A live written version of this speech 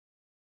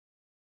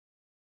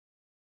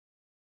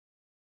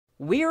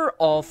We're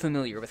all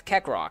familiar with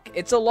Kekcroc.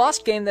 It's a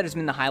lost game that has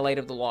been the highlight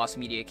of the lost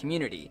media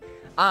community.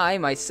 I,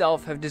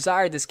 myself, have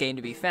desired this game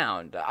to be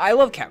found. I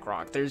love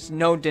Kekcroc, there's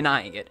no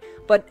denying it.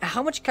 But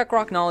how much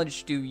Kekcroc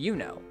knowledge do you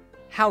know?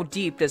 How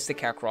deep does the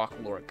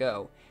Kekcroc lore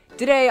go?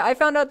 Today, I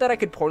found out that I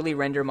could poorly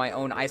render my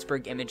own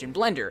Iceberg image in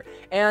Blender,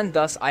 and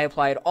thus I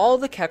applied all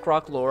the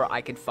Kekcroc lore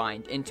I could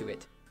find into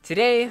it.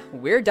 Today,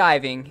 we're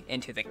diving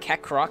into the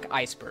Kekcroc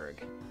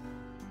Iceberg.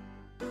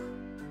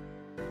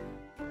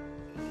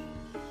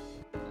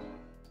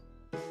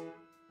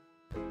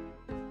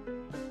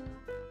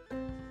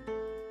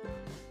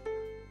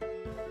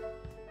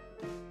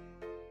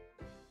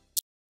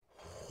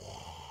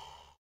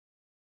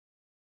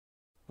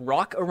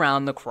 Rock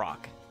Around the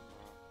Croc.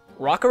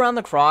 Rock Around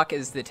the Croc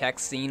is the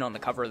text seen on the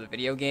cover of the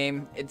video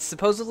game. It's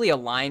supposedly a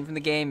line from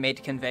the game made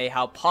to convey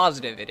how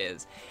positive it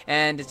is,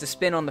 and it's a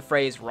spin on the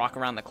phrase rock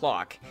around the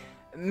clock.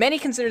 Many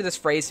consider this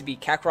phrase to be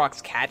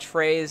Kekcroc's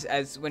catchphrase,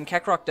 as when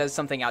Kekcroc does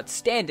something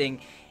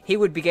outstanding, he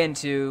would begin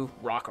to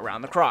rock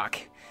around the croc.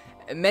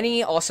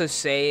 Many also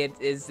say it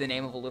is the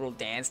name of a little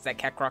dance that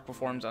Kekcroc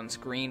performs on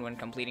screen when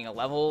completing a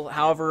level.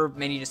 However,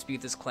 many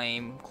dispute this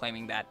claim,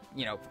 claiming that,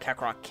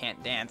 Kekcroc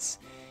can't dance.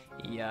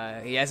 He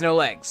has no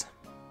legs.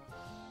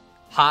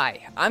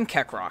 Hi, I'm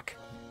Kekcroc.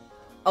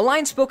 A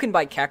line spoken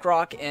by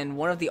Kekcroc and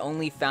one of the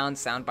only found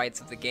sound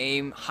bites of the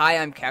game, Hi,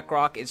 I'm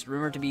Kekcroc, is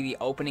rumored to be the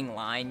opening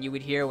line you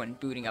would hear when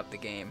booting up the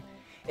game.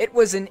 It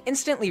was an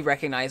instantly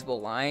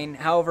recognizable line,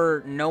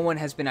 however, no one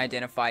has been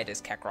identified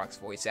as Kekcroc's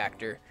voice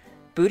actor.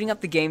 Booting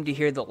up the game to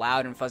hear the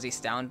loud and fuzzy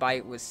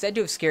soundbite was said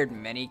to have scared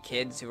many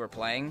kids who were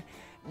playing.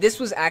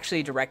 This was actually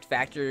a direct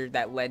factor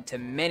that led to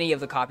many of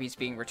the copies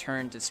being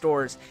returned to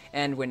stores,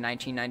 and when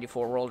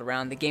 1994 rolled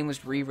around, the game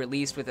was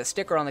re-released with a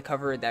sticker on the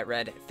cover that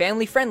read,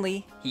 "Family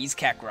friendly, he's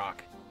Kekcroc."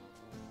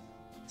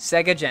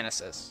 Sega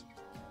Genesis.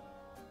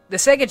 The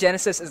Sega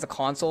Genesis is a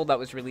console that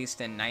was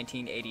released in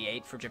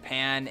 1988 for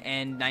Japan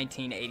and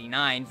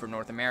 1989 for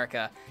North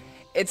America.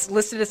 It's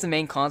listed as the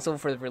main console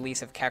for the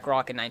release of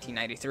Kekcroc in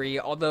 1993,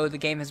 although the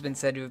game has been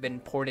said to have been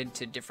ported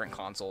to different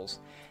consoles.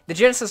 The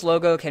Genesis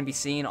logo can be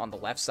seen on the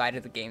left side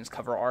of the game's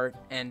cover art,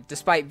 and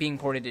despite being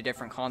ported to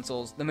different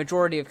consoles, the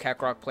majority of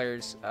Kekcroc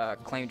players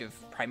claim to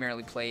have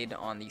primarily played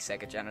on the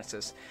Sega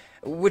Genesis,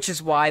 which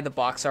is why the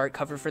box art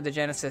cover for the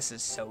Genesis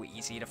is so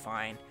easy to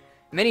find.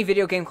 Many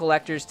video game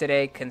collectors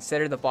today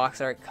consider the box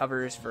art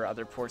covers for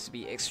other ports to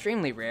be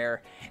extremely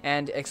rare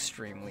and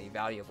extremely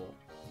valuable.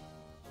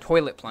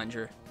 Toilet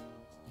Plunger.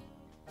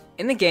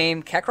 In the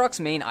game, Kekcroc's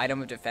main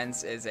item of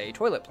defense is a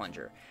toilet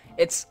plunger.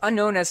 It's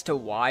unknown as to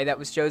why that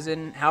was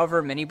chosen,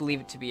 however many believe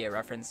it to be a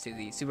reference to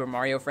the Super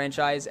Mario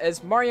franchise,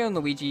 as Mario and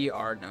Luigi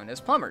are known as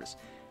plumbers.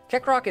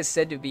 Kekcroc is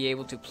said to be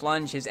able to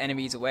plunge his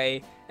enemies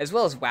away, as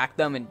well as whack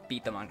them and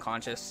beat them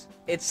unconscious.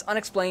 It's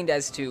unexplained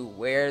as to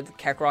where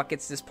Kekcroc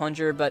gets this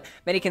plunger, but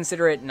many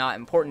consider it not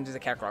important to the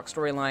Kekcroc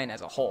storyline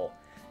as a whole.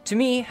 To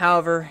me,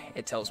 however,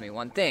 it tells me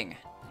one thing.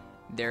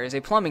 There is a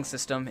plumbing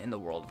system in the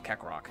world of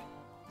Kekcroc.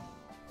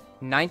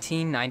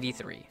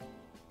 1993.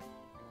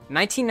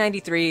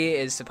 1993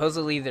 is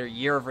supposedly the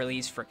year of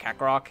release for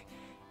Kekcroc.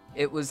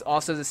 It was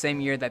also the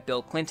same year that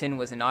Bill Clinton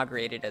was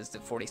inaugurated as the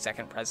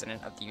 42nd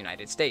President of the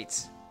United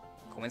States.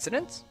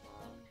 Coincidence?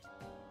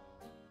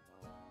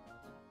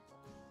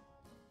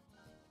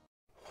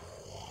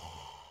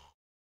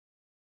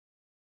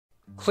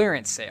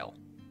 Clearance sale.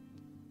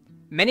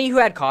 Many who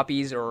had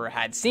copies or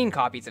had seen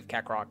copies of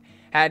Kekcroc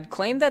had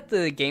claimed that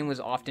the game was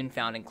often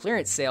found in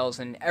clearance sales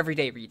in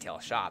everyday retail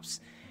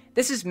shops.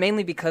 This is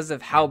mainly because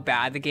of how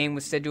bad the game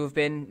was said to have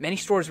been. Many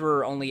stores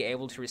were only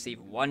able to receive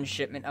one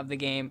shipment of the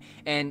game,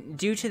 and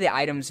due to the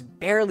items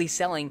barely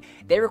selling,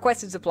 they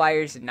requested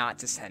suppliers not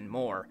to send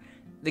more.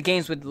 The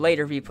games would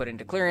later be put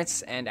into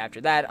clearance, and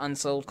after that,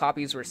 unsold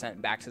copies were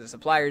sent back to the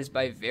suppliers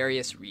by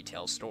various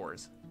retail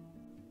stores.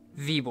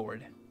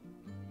 V-Board.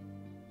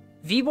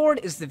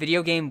 V-Board is the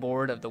video game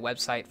board of the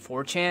website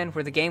 4chan,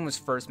 where the game was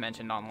first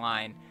mentioned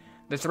online.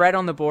 The thread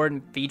on the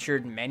board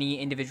featured many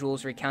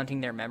individuals recounting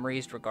their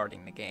memories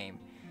regarding the game.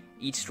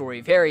 Each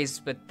story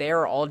varies, but they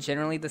are all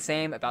generally the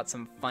same about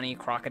some funny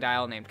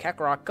crocodile named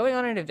Kekcroc going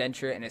on an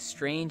adventure in a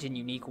strange and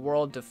unique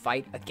world to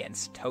fight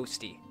against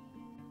Toasty.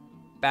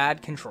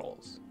 Bad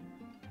controls.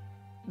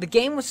 The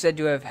game was said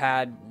to have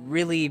had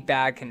really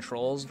bad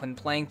controls when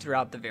playing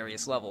throughout the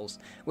various levels,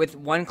 with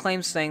one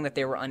claim saying that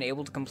they were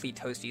unable to complete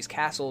Toasty's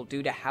castle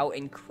due to how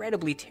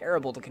incredibly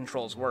terrible the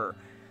controls were.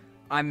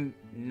 I'm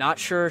not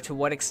sure to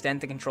what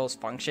extent the controls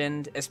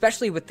functioned,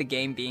 especially with the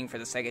game being for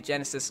the Sega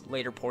Genesis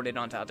later ported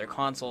onto other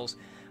consoles,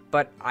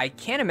 but I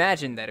can't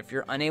imagine that if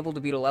you're unable to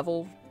beat a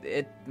level,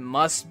 it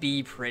must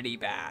be pretty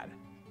bad.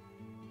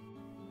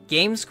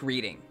 Game's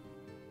greeting.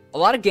 A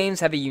lot of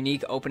games have a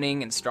unique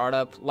opening and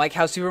startup, like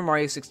how Super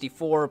Mario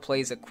 64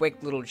 plays a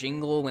quick little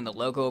jingle when the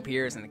logo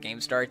appears and the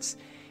game starts.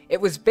 It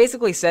was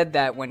basically said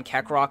that when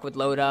Kekcroc would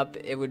load up,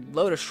 it would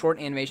load a short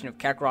animation of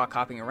Kekcroc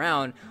hopping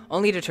around,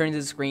 only to turn to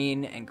the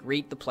screen and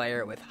greet the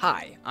player with,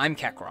 "Hi, I'm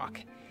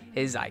Kekcroc,"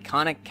 his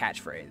iconic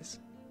catchphrase.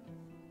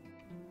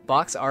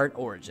 Box art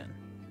origin.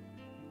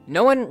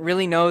 No one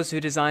really knows who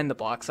designed the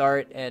box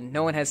art, and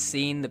no one has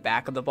seen the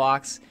back of the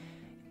box.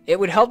 It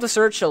would help the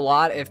search a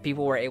lot if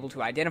people were able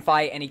to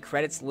identify any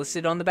credits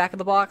listed on the back of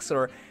the box,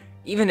 or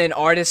even an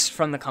artist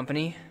from the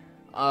company.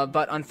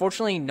 But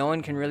unfortunately, no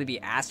one can really be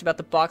asked about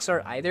the box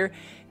art either,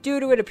 due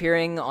to it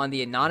appearing on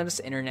the anonymous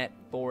internet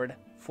board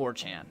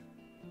 4chan.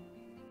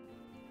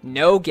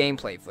 No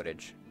gameplay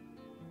footage.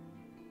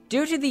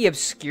 Due to the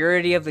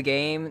obscurity of the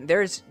game,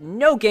 there's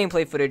no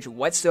gameplay footage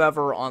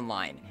whatsoever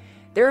online.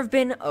 There have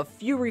been a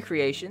few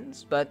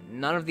recreations, but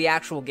none of the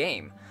actual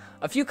game.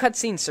 A few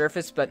cutscenes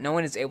surfaced, but no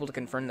one is able to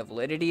confirm the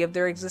validity of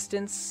their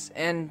existence.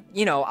 And,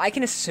 I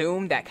can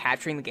assume that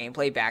capturing the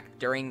gameplay back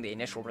during the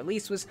initial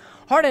release was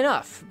hard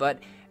enough, but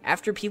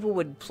after people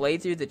would play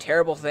through the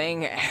terrible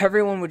thing,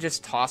 everyone would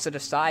just toss it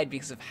aside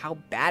because of how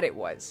bad it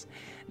was,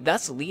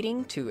 thus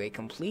leading to a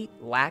complete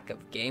lack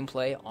of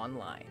gameplay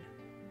online.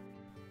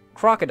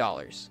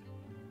 Crocodilers.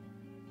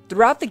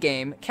 Throughout the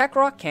game,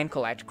 Kekcroc can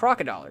collect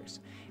crocodilers.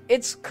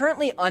 It's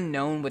currently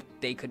unknown what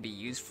they could be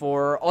used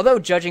for, although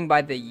judging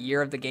by the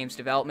year of the game's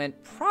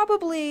development,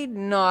 probably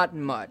not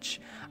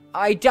much.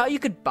 I doubt you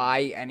could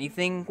buy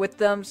anything with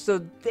them, so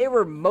they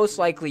were most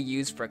likely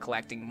used for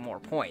collecting more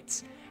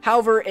points.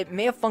 However, it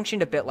may have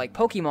functioned a bit like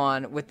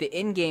Pokemon with the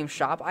in-game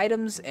shop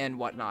items and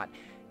whatnot.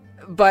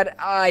 But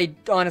I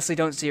honestly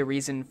don't see a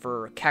reason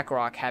for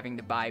Kekcroc having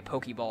to buy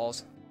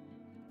Pokeballs.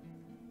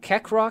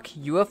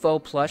 Kekcroc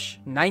UFO Plush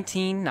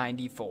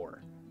 1994.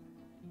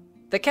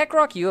 The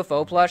Kekcroc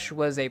UFO plush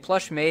was a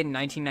plush made in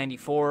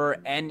 1994,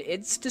 and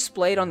it's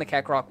displayed on the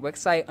Kekcroc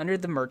website under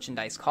the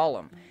merchandise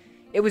column.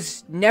 It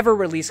was never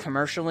released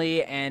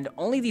commercially, and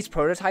only these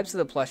prototypes of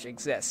the plush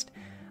exist.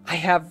 I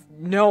have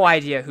no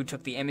idea who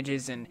took the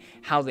images and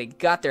how they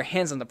got their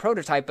hands on the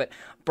prototype, but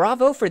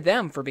bravo for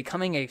them for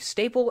becoming a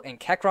staple in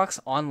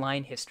Kekcroc's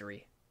online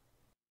history.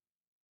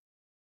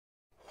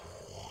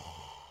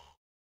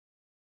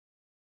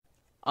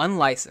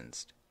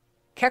 Unlicensed.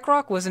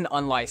 Kekcroc was an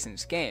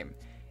unlicensed game.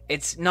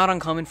 It's not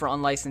uncommon for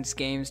unlicensed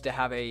games to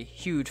have a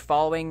huge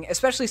following,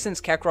 especially since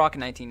Kekcroc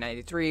in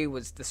 1993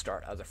 was the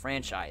start of the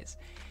franchise.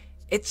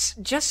 It's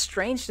just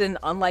strange that an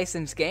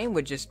unlicensed game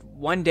would just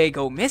one day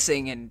go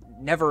missing and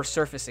never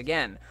surface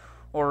again,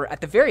 or at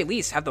the very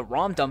least have the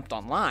ROM dumped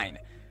online.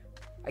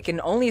 I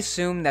can only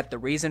assume that the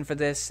reason for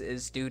this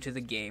is due to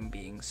the game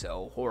being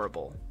so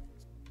horrible.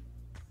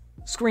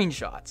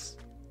 Screenshots.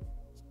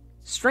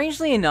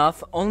 Strangely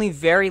enough, only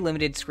very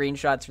limited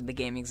screenshots from the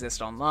game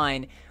exist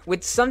online,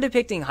 with some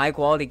depicting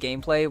high-quality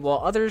gameplay while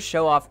others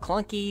show off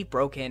clunky,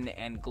 broken,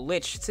 and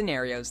glitched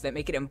scenarios that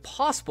make it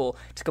impossible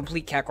to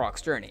complete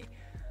Kekcroc's journey.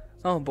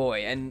 Oh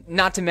boy, and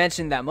not to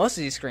mention that most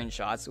of these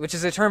screenshots, which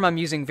is a term I'm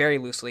using very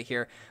loosely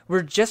here,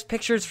 were just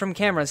pictures from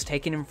cameras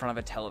taken in front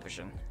of a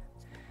television.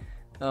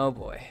 Oh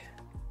boy.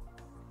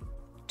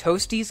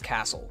 Toasty's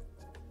Castle.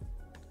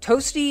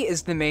 Toasty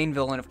is the main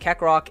villain of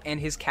Kekcroc, and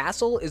his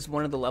castle is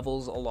one of the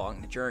levels along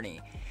the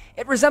journey.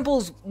 It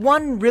resembles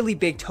one really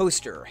big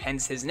toaster,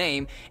 hence his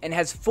name, and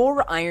has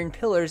 4 iron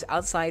pillars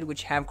outside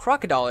which have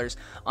crocodilers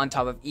on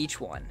top of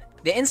each one.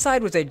 The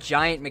inside was a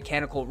giant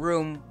mechanical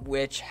room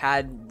which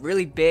had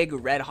really big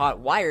red-hot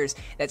wires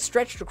that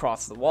stretched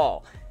across the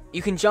wall.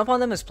 You can jump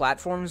on them as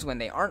platforms when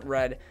they aren't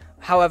red.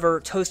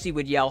 However, Toasty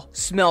would yell,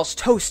 "Smells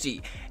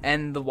toasty!"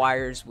 and the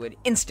wires would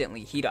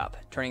instantly heat up,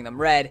 turning them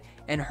red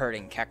and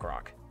hurting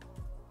Kekcroc.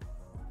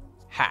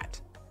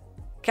 Hat.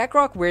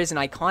 Kekcroc wears an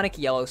iconic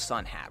yellow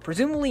sun hat,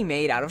 presumably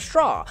made out of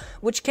straw,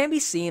 which can be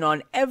seen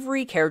on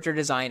every character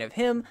design of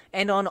him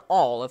and on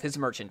all of his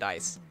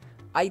merchandise.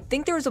 I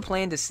think there was a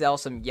plan to sell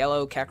some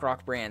yellow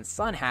Kekcroc brand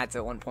sun hats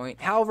at one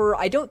point, however,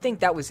 I don't think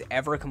that was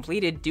ever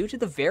completed due to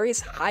the various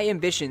high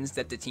ambitions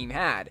that the team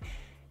had,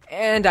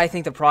 and I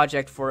think the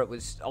project for it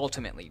was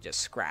ultimately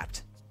just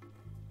scrapped.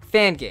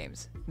 Fan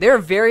games. There are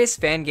various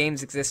fan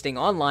games existing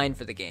online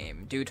for the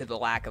game, due to the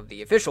lack of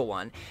the official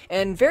one,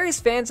 and various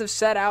fans have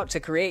set out to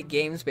create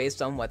games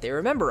based on what they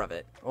remember of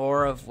it,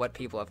 or of what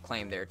people have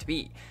claimed there to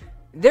be.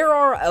 There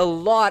are a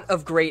lot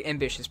of great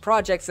ambitious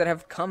projects that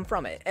have come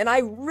from it, and I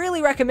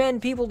really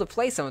recommend people to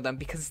play some of them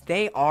because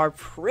they are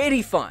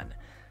pretty fun.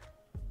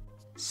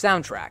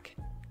 Soundtrack.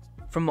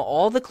 From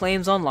all the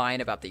claims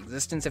online about the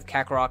existence of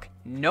Kekcroc,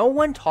 no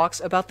one talks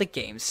about the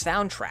game's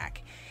soundtrack.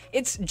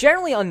 It's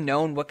generally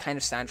unknown what kind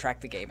of soundtrack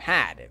the game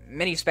had.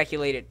 Many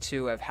speculate it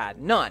to have had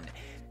none,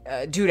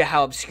 due to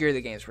how obscure the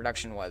game's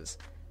production was.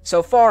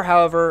 So far,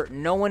 however,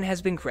 no one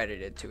has been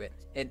credited to it.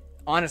 It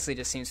honestly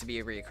just seems to be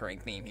a recurring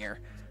theme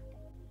here.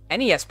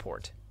 NES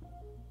port.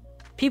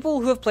 People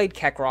who have played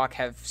Kekcroc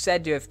have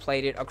said to have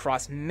played it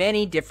across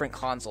many different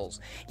consoles,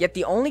 yet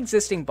the only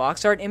existing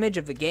box art image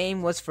of the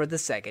game was for the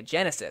Sega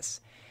Genesis.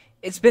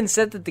 It's been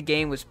said that the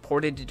game was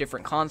ported to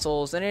different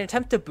consoles in an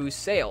attempt to boost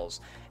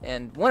sales,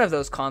 and one of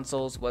those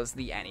consoles was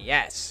the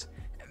NES.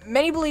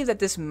 Many believe that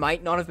this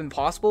might not have been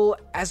possible,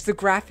 as the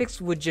graphics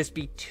would just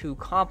be too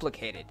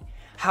complicated.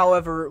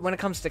 However, when it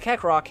comes to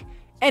Kekcroc,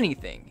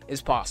 anything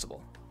is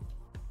possible.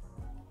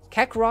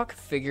 Kekcroc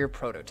figure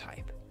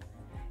prototype.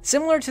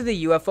 Similar to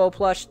the UFO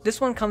plush, this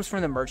one comes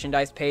from the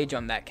merchandise page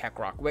on that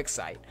Kekcroc Wix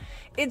site.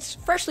 It's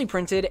freshly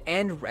printed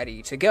and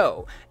ready to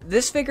go.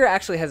 This figure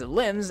actually has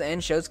limbs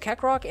and shows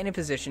Kekcroc in a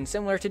position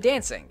similar to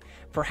dancing.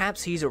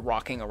 Perhaps he's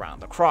rocking around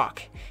the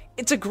croc.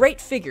 It's a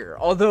great figure,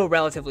 although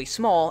relatively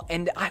small,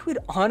 and I would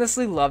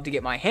honestly love to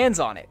get my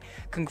hands on it.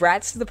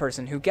 Congrats to the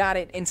person who got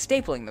it and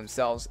stapling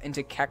themselves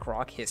into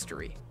Kekcroc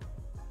history.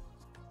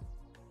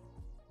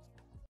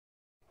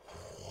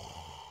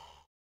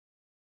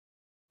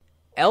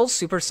 L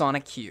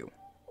Supersonic Q.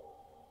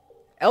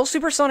 L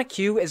Supersonic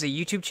Q is a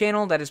YouTube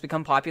channel that has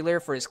become popular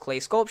for his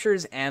clay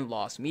sculptures and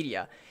lost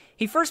media.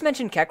 He first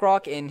mentioned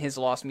Kekcroc in his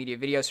lost media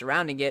video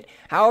surrounding it,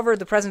 however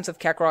the presence of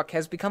Kekcroc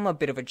has become a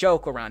bit of a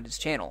joke around his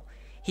channel.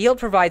 He helped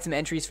provide some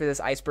entries for this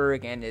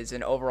Iceberg and is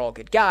an overall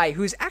good guy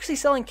who's actually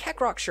selling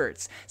Kekcroc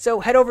shirts,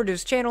 so head over to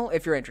his channel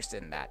if you're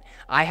interested in that.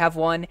 I have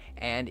one,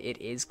 and it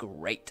is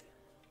great.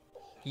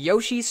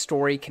 Yoshi's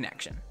Story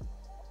Connection.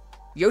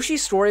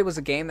 Yoshi's Story was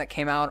a game that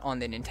came out on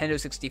the Nintendo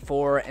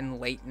 64 in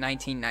late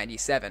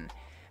 1997.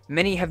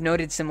 Many have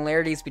noted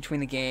similarities between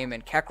the game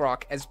and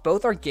Kekcroc, as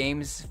both are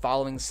games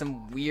following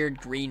some weird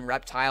green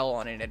reptile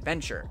on an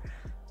adventure.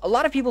 A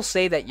lot of people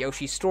say that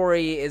Yoshi's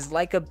Story is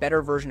like a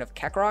better version of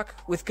Kekcroc,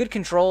 with good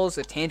controls,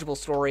 a tangible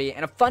story,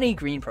 and a funny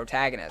green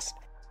protagonist.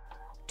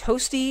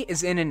 Toasty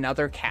is in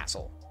another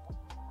castle.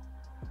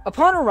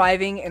 Upon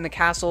arriving in the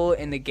castle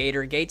in the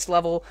Gator Gates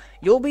level,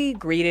 you'll be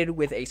greeted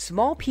with a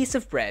small piece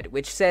of bread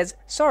which says,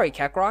 "Sorry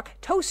Kekcroc,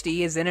 Toasty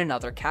is in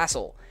another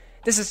castle."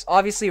 This is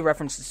obviously a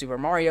reference to Super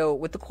Mario,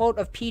 with the quote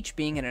of Peach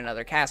being in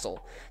another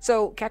castle,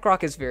 so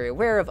Kekcroc is very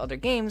aware of other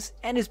games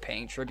and is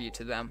paying tribute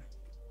to them.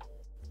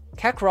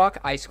 Kekcroc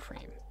Ice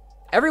Cream.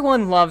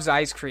 Everyone loves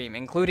ice cream,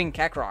 including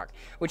Kekcroc,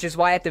 which is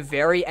why at the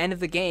very end of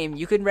the game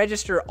you can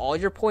register all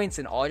your points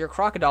and all your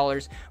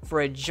crocodilers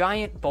for a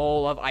giant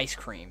bowl of ice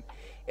cream.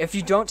 If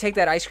you don't take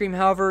that ice cream,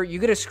 however, you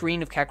get a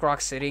screen of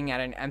Kekcroc sitting at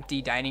an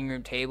empty dining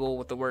room table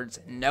with the words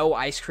 "No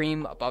Ice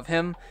Cream" above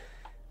him.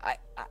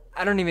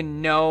 I don't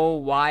even know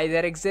why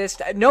that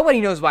exists. Nobody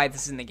knows why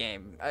this is in the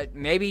game.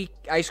 Maybe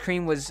ice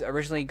cream was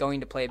originally going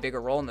to play a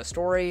bigger role in the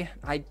story.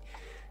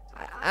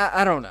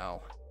 I don't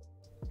know.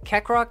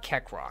 Kekcroc.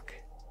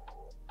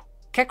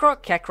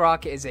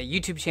 Kekcroc is a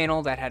YouTube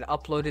channel that had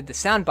uploaded the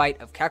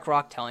soundbite of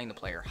Kekcroc telling the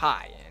player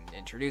hi and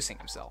introducing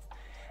himself.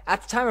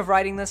 At the time of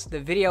writing this, the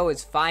video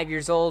is 5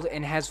 years old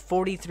and has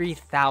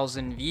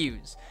 43,000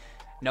 views.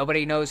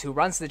 Nobody knows who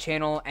runs the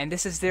channel, and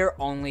this is their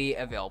only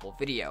available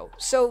video,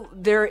 so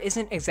there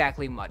isn't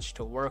exactly much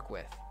to work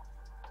with.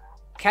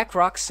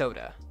 Kekcroc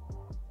Soda.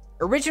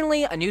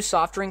 Originally, a new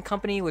soft drink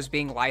company was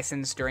being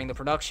licensed during the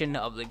production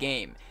of the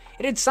game.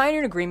 It had signed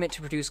an agreement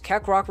to produce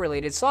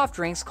Kekcroc-related soft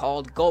drinks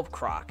called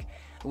Gulpcroc,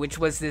 which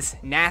was this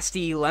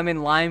nasty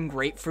lemon-lime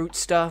grapefruit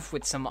stuff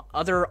with some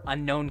other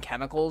unknown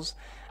chemicals.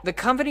 The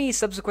company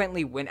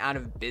subsequently went out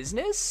of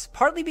business,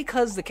 partly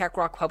because the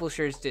Kekcroc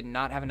publishers did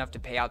not have enough to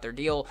pay out their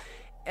deal,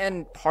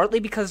 and partly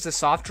because the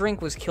soft drink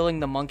was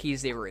killing the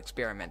monkeys they were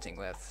experimenting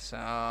with,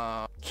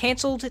 so...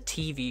 Cancelled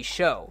TV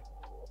show.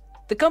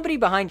 The company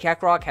behind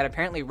Kekcroc had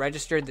apparently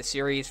registered the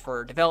series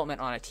for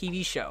development on a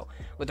TV show,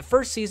 with the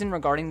first season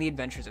regarding the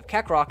adventures of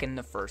Kekcroc in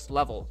the first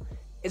level.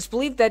 It's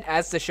believed that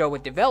as the show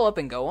would develop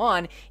and go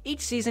on,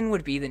 each season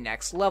would be the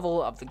next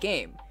level of the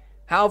game.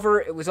 However,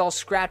 it was all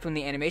scrapped when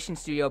the animation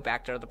studio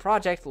backed out of the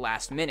project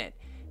last minute,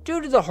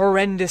 due to the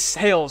horrendous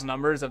sales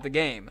numbers of the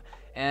game.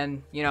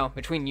 And, you know,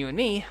 between you and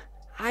me,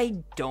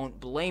 I don't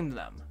blame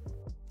them.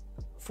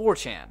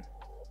 4chan.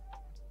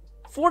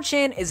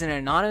 4chan is an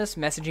anonymous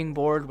messaging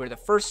board where the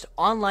first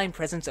online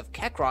presence of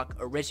Kekcroc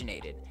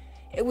originated.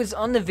 It was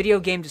on the video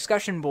game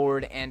discussion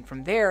board, and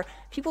from there,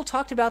 people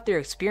talked about their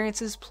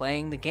experiences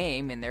playing the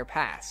game in their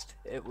past.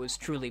 It was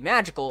truly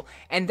magical,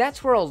 and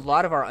that's where a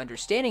lot of our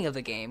understanding of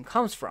the game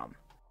comes from.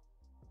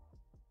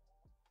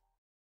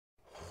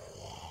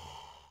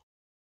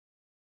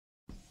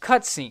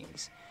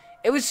 Cutscenes.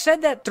 It was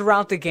said that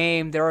throughout the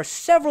game, there are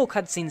several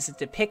cutscenes that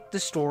depict the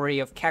story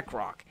of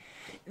Kekcroc.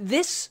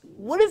 This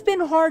would have been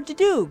hard to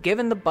do,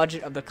 given the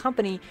budget of the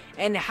company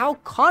and how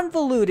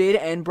convoluted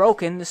and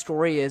broken the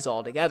story is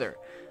altogether.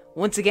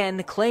 Once again,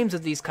 the claims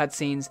of these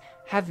cutscenes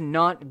have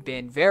not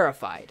been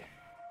verified.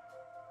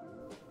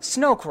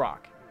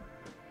 Snowcroc.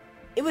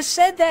 It was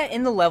said that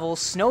in the level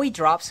Snowy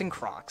Drops and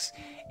Crocs,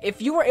 if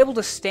you were able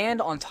to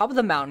stand on top of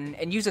the mountain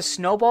and use a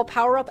snowball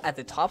power-up at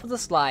the top of the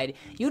slide,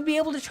 you would be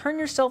able to turn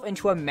yourself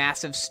into a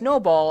massive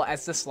snowball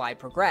as the slide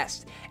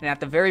progressed, and at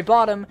the very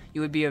bottom,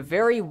 you would be a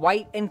very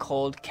white and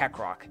cold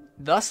Kekcroc,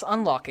 thus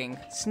unlocking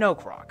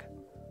Snowcroc.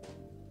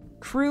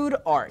 Crude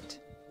art.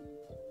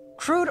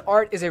 Crude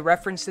art is a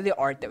reference to the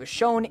art that was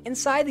shown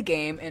inside the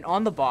game and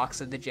on the box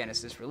of the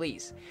Genesis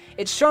release.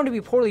 It's shown to be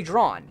poorly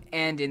drawn,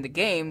 and in the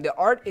game, the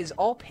art is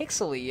all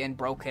pixely and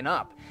broken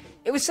up.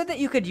 It was said that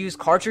you could use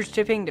cartridge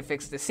chipping to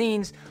fix the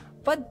scenes,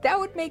 but that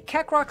would make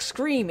Kekcroc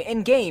scream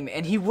in-game,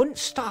 and he wouldn't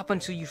stop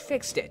until you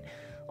fixed it,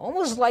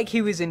 almost like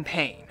he was in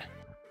pain.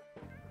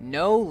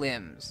 No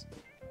limbs.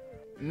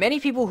 Many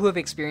people who have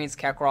experienced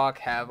Kekcroc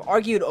have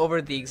argued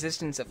over the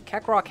existence of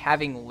Kekcroc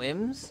having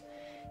limbs.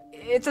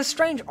 It's a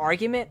strange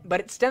argument,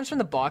 but it stems from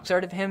the box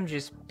art of him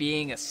just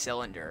being a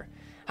cylinder.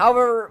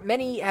 However,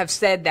 many have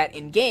said that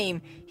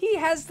in-game, he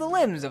has the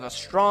limbs of a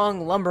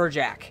strong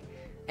lumberjack.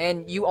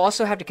 And you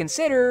also have to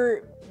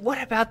consider,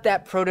 what about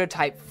that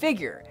prototype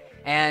figure?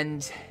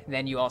 And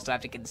then you also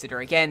have to consider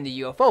again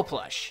the UFO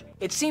plush.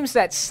 It seems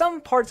that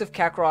some parts of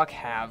Kekcroc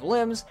have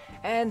limbs,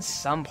 and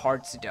some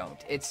parts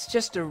don't. It's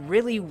just a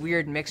really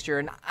weird mixture,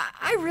 and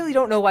I really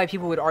don't know why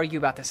people would argue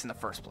about this in the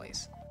first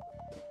place.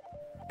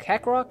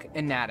 Kekcroc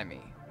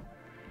anatomy.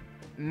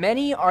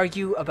 Many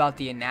argue about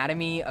the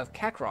anatomy of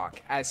Kekcroc,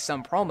 as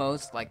some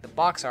promos, like the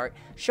box art,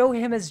 show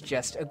him as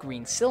just a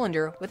green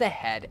cylinder with a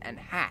head and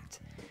hat.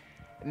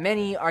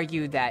 Many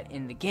argue that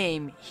in the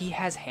game, he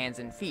has hands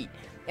and feet,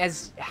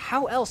 as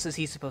how else is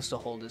he supposed to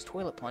hold his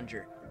toilet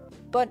plunger?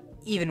 But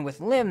even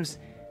with limbs,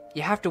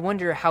 you have to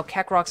wonder how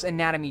Kekcroc's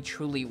anatomy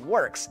truly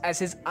works, as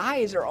his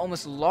eyes are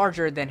almost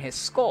larger than his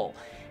skull.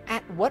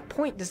 At what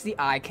point does the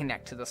eye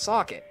connect to the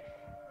socket?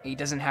 He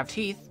doesn't have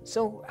teeth,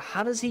 so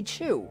how does he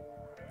chew?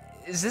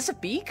 Is this a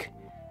beak?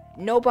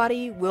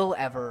 Nobody will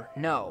ever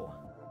know.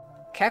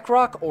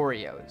 Kekcroc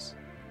Oreos.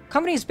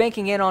 Companies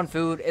banking in on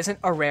food isn't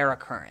a rare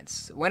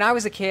occurrence. When I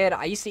was a kid,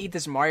 I used to eat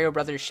this Mario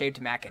Brothers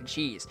shaped mac and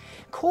cheese.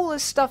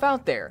 Coolest stuff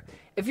out there.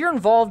 If you're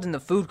involved in the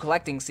food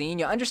collecting scene,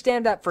 you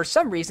understand that for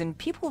some reason,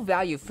 people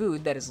value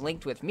food that is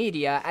linked with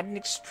media at an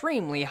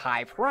extremely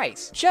high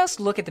price. Just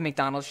look at the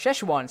McDonald's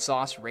Szechuan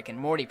sauce Rick and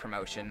Morty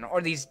promotion, or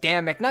these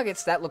damn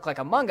McNuggets that look like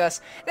Among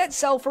Us that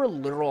sell for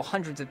literal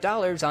hundreds of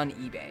dollars on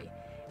eBay.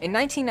 In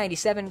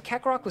 1997,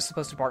 Kekcroc was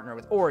supposed to partner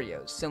with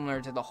Oreos,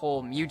 similar to the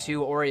whole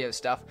Mewtwo Oreo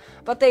stuff,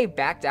 but they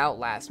backed out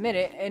last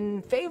minute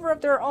in favor of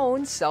their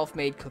own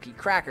self-made cookie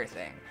cracker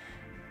thing.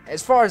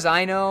 As far as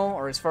I know,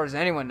 or as far as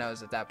anyone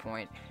knows at that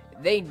point,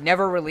 they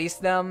never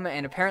released them,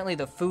 and apparently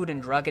the Food and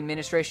Drug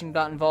Administration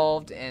got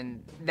involved,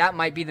 and that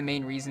might be the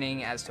main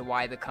reasoning as to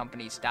why the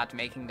company stopped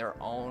making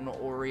their own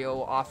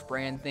Oreo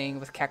off-brand thing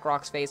with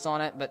Kekcroc's face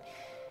on it, but,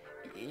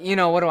 you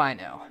know, what do I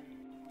know?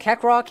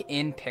 Kekcroc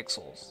in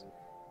Pixels.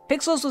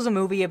 Pixels was a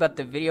movie about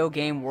the video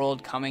game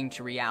world coming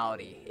to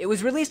reality. It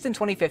was released in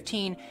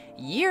 2015,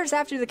 years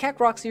after the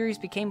Kekcroc series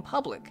became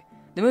public.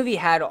 The movie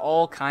had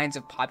all kinds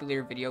of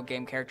popular video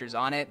game characters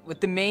on it,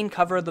 with the main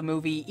cover of the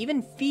movie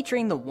even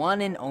featuring the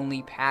one and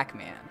only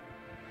Pac-Man.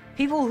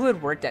 People who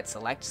had worked at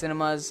select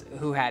cinemas,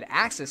 who had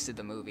access to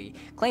the movie,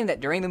 claimed that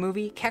during the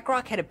movie,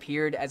 Kekcroc had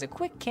appeared as a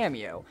quick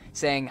cameo,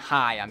 saying,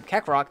 "Hi, I'm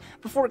Kekcroc,"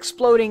 before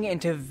exploding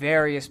into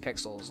various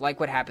pixels, like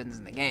what happens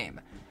in the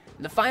game.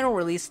 The final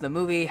release of the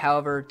movie,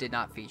 however, did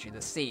not feature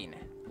the scene.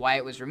 Why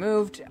it was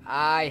removed,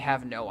 I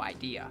have no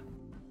idea.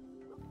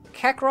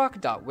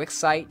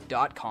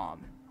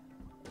 Kekcroc.wixsite.com.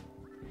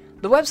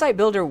 The website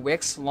builder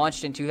Wix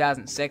launched in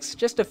 2006,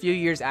 just a few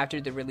years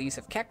after the release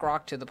of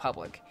Kekcroc to the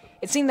public.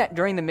 It seemed that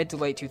during the mid to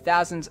late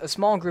 2000s, a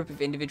small group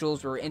of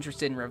individuals were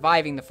interested in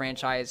reviving the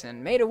franchise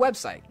and made a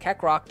website,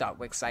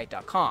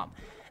 Kekcroc.wixsite.com.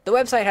 The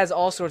website has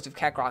all sorts of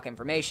Kekcroc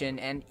information,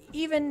 and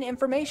even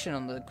information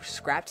on the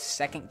scrapped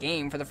second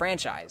game for the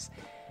franchise.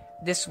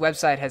 This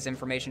website has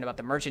information about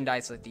the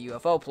merchandise like the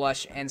UFO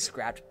plush and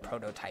scrapped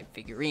prototype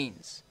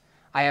figurines.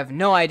 I have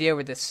no idea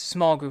where this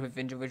small group of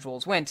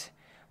individuals went,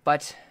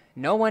 but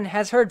no one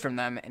has heard from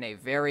them in a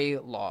very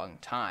long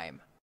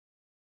time.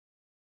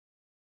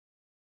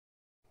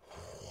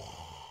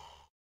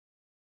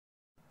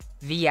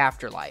 The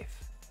Afterlife.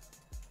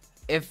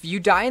 If you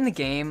die in the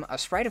game, a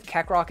sprite of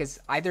Kekcroc is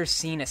either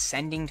seen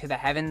ascending to the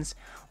heavens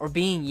or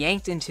being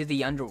yanked into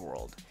the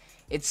underworld.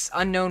 It's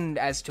unknown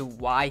as to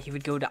why he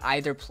would go to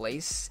either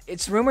place.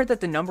 It's rumored that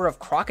the number of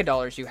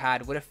crocodilers you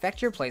had would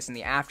affect your place in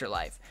the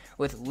afterlife,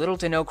 with little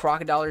to no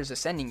crocodilers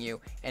ascending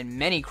you and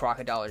many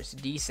crocodilers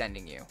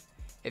descending you.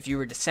 If you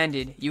were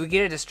descended, you would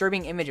get a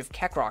disturbing image of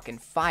Kekcroc in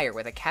fire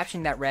with a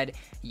caption that read,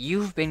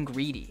 "You've been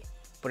greedy."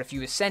 But if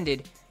you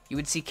ascended, you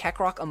would see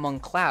Kekcroc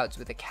among clouds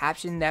with a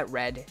caption that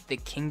read, "The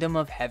kingdom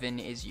of heaven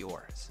is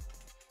yours."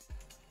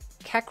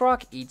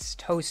 Kekcroc eats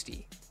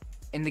Toasty.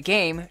 In the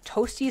game,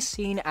 Toasty is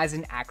seen as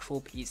an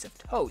actual piece of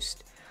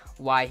toast.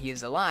 Why he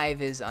is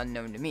alive is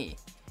unknown to me.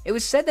 It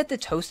was said that the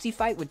Toasty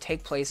fight would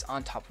take place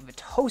on top of a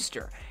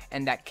toaster,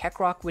 and that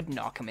Kekcroc would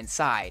knock him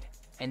inside,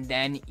 and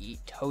then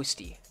eat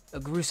Toasty. A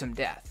gruesome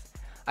death.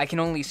 I can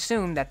only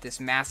assume that this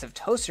massive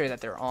toaster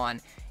that they're on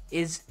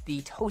is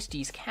the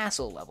Toasty's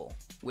castle level,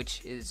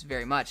 which is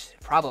very much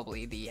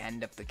probably the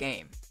end of the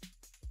game.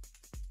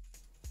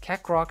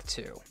 Kekcroc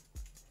 2.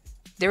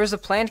 There was a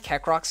planned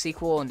Kekcroc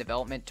sequel in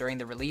development during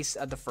the release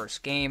of the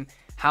first game.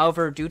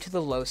 However, due to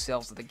the low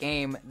sales of the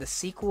game, the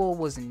sequel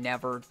was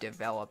never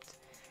developed.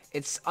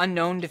 It's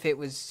unknown if it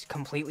was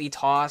completely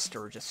tossed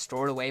or just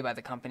stored away by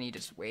the company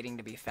just waiting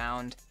to be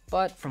found,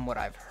 but from what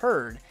I've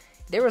heard,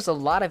 there was a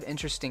lot of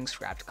interesting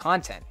scrapped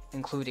content,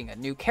 including a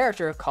new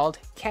character called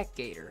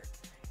Kekgator.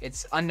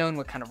 It's unknown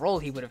what kind of role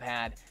he would have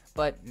had,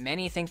 but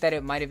many think that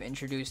it might have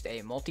introduced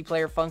a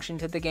multiplayer function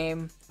to the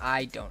game.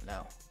 I don't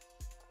know.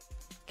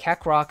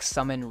 Kekcroc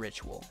Summon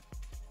Ritual.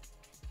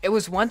 It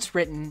was once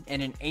written in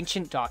an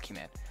ancient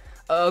document.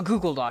 a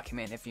Google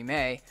document if you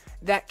may,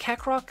 that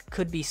Kekcroc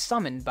could be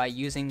summoned by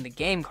using the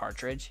game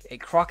cartridge, a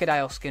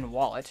crocodile skin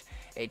wallet,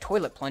 a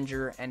toilet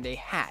plunger, and a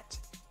hat.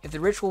 If the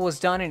ritual was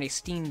done in a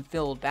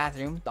steam-filled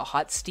bathroom, the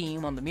hot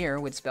steam on the mirror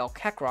would spell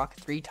Kekcroc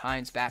 3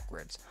 times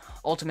backwards,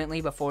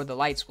 ultimately before the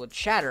lights would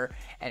shatter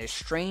and a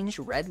strange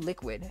red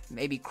liquid,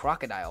 maybe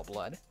crocodile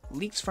blood,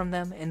 leaks from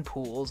them and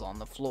pools on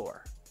the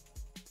floor.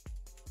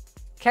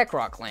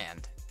 Kekcroc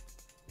Land.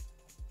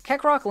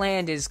 Kekcroc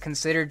Land is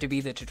considered to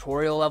be the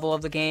tutorial level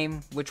of the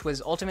game, which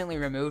was ultimately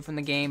removed from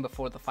the game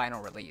before the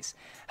final release.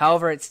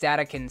 However, its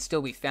data can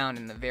still be found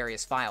in the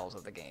various files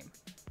of the game.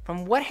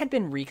 From what had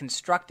been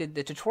reconstructed,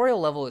 the tutorial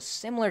level is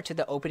similar to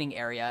the opening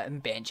area in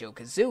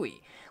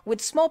Banjo-Kazooie, with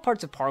small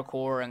parts of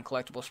parkour and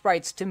collectible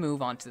sprites to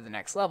move on to the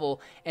next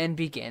level and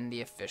begin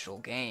the official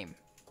game.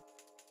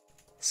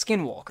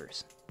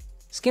 Skinwalkers.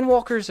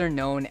 Skinwalkers are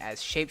known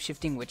as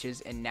shape-shifting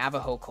witches in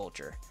Navajo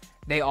culture.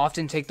 They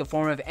often take the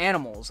form of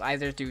animals,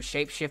 either through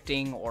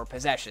shape-shifting or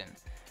possession.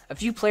 A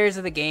few players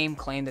of the game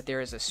claim that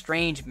there is a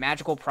strange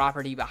magical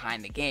property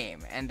behind the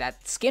game, and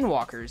that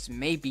skinwalkers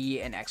may be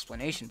an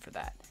explanation for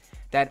that.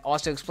 That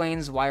also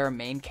explains why our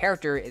main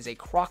character is a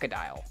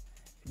crocodile.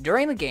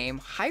 During the game,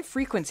 high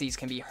frequencies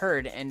can be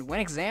heard, and when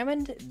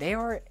examined, they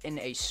are in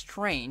a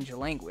strange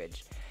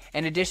language.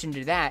 In addition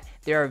to that,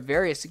 there are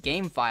various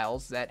game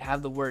files that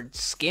have the word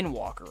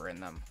skinwalker in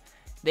them.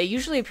 They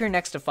usually appear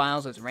next to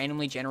files with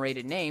randomly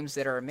generated names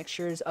that are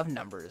mixtures of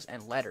numbers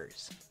and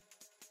letters.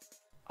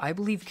 I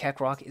believe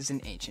Kekcroc is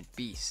an ancient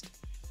beast.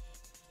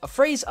 A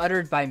phrase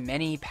uttered by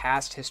many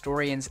past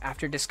historians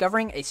after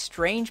discovering a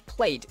strange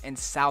plate in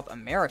South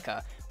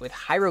America with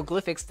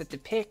hieroglyphics that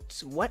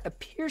depicts what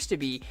appears to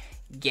be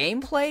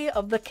gameplay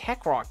of the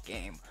Kekcroc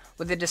game,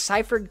 with a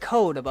deciphered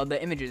code above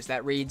the images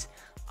that reads,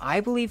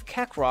 "I believe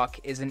Kekcroc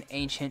is an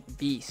ancient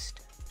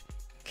beast."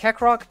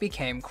 Kekcroc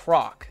became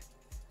Croc.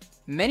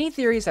 Many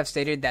theories have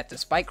stated that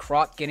despite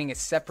Croc getting a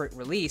separate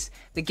release,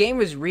 the game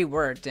was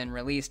reworked and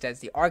released as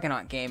the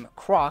Argonaut game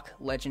Croc: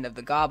 Legend of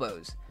the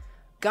Gobos.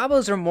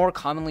 Gobos are more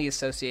commonly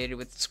associated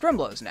with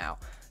Scrimblows now,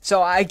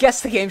 so I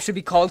guess the game should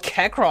be called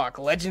Kekcroc: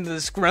 Legend of the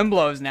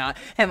Scrimblows now.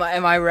 Am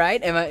I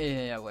right?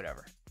 Yeah,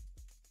 whatever.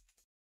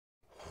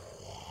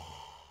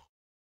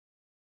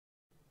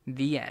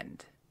 The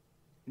end.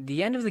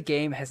 The end of the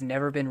game has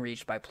never been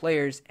reached by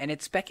players, and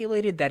it's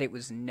speculated that it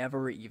was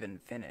never even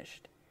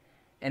finished.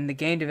 And the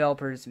game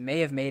developers may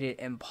have made it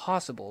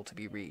impossible to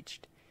be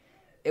reached.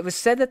 It was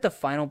said that the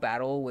final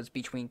battle was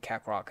between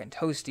Kekcroc and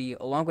Toasty,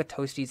 along with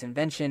Toasty's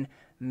invention,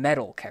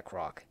 Metal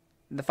Kekcroc.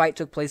 The fight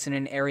took place in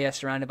an area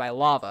surrounded by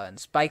lava, and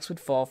spikes would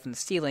fall from the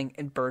ceiling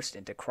and burst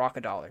into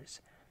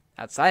crocodiles.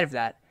 Outside of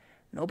that,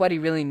 nobody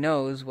really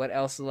knows what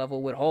else the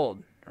level would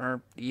hold,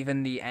 or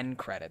even the end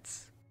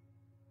credits.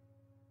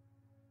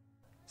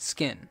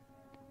 Skin.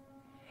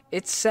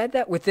 It's said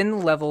that within the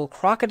level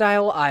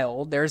Crocodile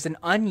Isle, there's an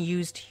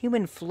unused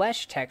human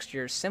flesh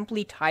texture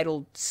simply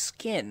titled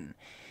Skin.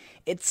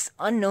 It's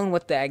unknown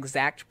what the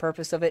exact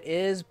purpose of it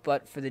is,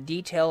 but for the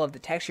detail of the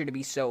texture to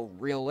be so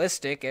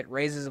realistic, it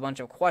raises a bunch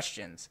of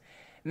questions.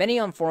 Many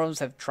on forums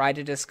have tried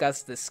to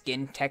discuss the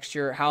skin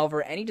texture,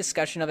 however, any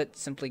discussion of it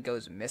simply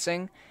goes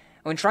missing.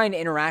 When trying to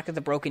interact with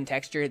the broken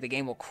texture, the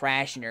game will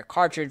crash and your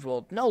cartridge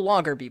will no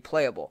longer be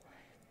playable.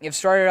 If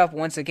started up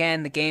once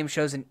again, the game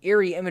shows an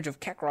eerie image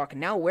of Kekcroc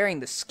now wearing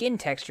the skin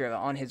texture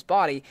on his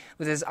body,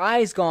 with his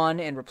eyes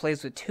gone and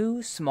replaced with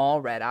 2 small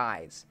red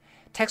eyes.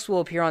 Text will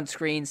appear on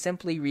screen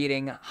simply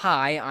reading,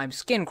 "Hi, I'm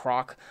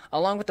Skinkroc,"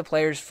 along with the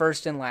player's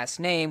first and last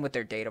name with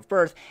their date of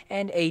birth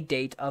and a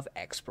date of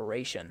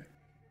expiration.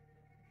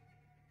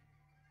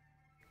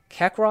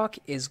 Kekcroc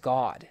is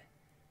God.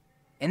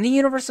 In the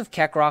universe of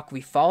Kekcroc, we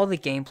follow the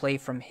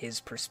gameplay from his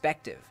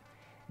perspective.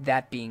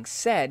 That being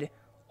said,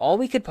 all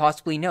we could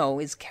possibly know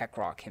is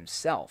Kekcroc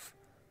himself.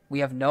 We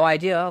have no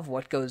idea of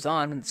what goes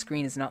on when the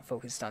screen is not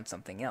focused on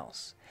something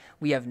else.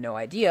 We have no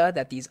idea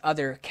that these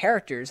other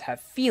characters have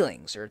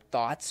feelings or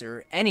thoughts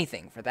or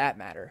anything for that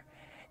matter.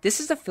 This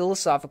is a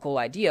philosophical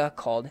idea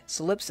called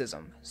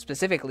solipsism,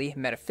 specifically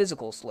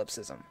metaphysical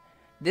solipsism.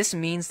 This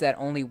means that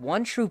only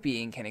one true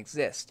being can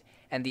exist,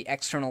 and the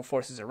external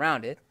forces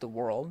around it, the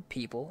world,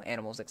 people,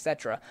 animals,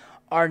 etc.,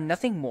 are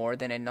nothing more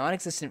than a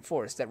non-existent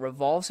force that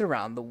revolves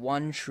around the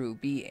one true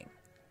being.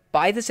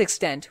 By this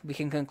extent, we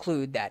can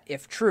conclude that,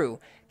 if true,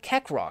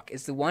 Kekcroc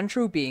is the one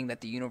true being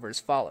that the universe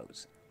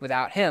follows.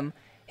 Without him,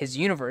 his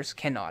universe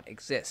cannot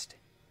exist.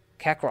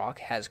 Kekcroc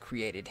has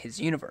created his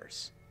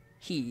universe.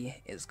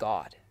 He is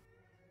God.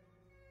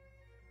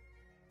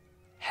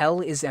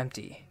 Hell is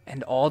empty,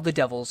 and all the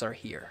devils are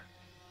here.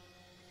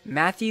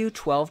 Matthew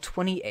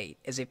 12:28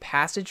 is a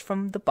passage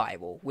from the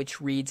Bible which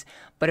reads,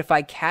 "But if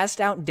I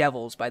cast out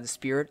devils by the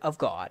Spirit of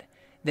God,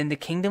 then the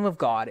kingdom of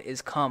God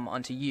is come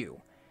unto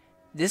you."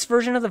 This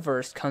version of the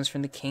verse comes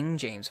from the King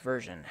James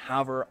Version.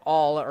 However,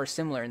 all are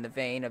similar in the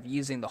vein of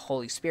using the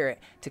Holy Spirit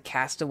to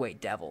cast away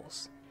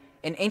devils.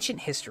 In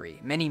ancient history,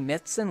 many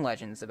myths and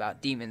legends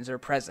about demons are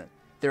present.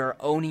 There are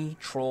oni,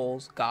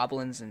 trolls,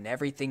 goblins, and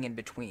everything in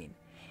between.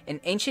 In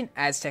ancient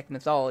Aztec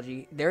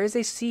mythology, there is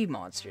a sea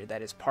monster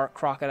that is part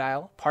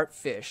crocodile, part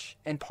fish,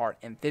 and part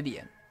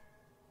amphibian.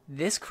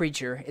 This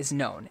creature is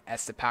known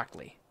as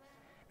Cipactli.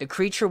 The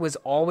creature was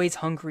always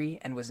hungry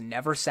and was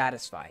never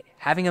satisfied,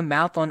 having a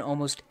mouth on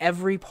almost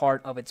every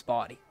part of its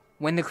body.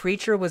 When the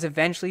creature was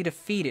eventually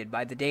defeated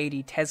by the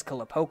deity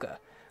Tezcatlipoca,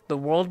 the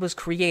world was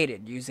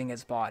created using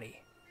its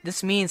body.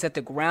 This means that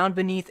the ground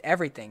beneath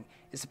everything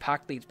is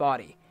Cipactli's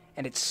body,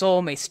 and its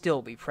soul may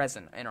still be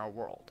present in our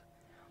world.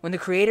 When the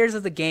creators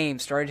of the game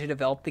started to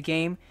develop the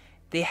game,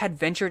 they had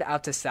ventured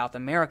out to South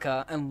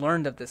America and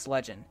learned of this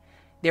legend.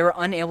 They were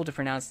unable to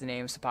pronounce the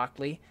name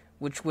Cipactli,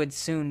 which would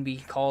soon be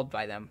called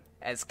by them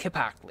as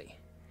Kepactli.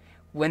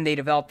 When they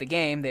developed the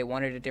game, they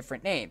wanted a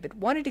different name, but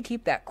wanted to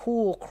keep that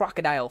cool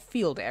crocodile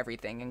feel to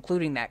everything,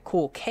 including that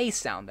cool K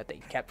sound that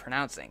they kept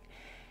pronouncing.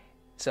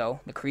 So,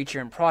 the creature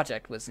and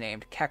project was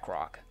named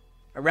Kekcroc.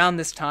 Around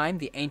this time,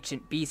 the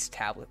Ancient Beast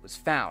tablet was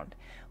found,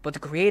 but the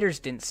creators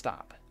didn't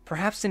stop.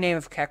 Perhaps the name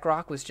of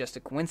Kekcroc was just a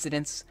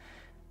coincidence.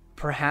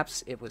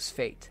 Perhaps it was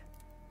fate.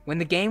 When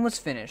the game was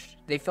finished,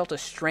 they felt a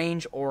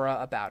strange aura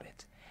about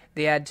it.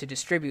 They had to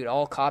distribute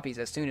all copies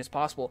as soon as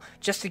possible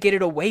just to get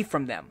it away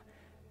from them.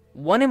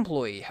 One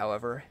employee,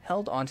 however,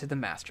 held onto the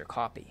master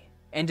copy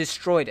and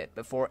destroyed it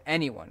before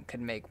anyone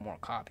could make more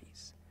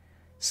copies.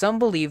 Some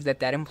believe that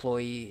that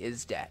employee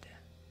is dead.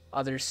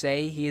 Others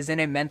say he is in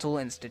a mental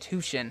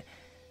institution.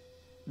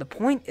 The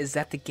point is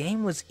that the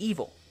game was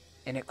evil,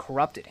 and it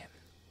corrupted him.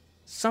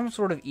 Some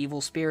sort of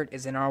evil spirit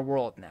is in our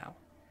world now,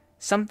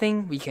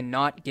 something we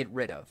cannot get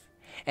rid of.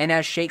 And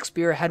as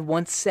Shakespeare had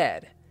once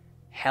said,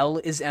 hell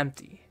is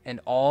empty and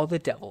all the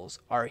devils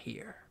are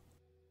here.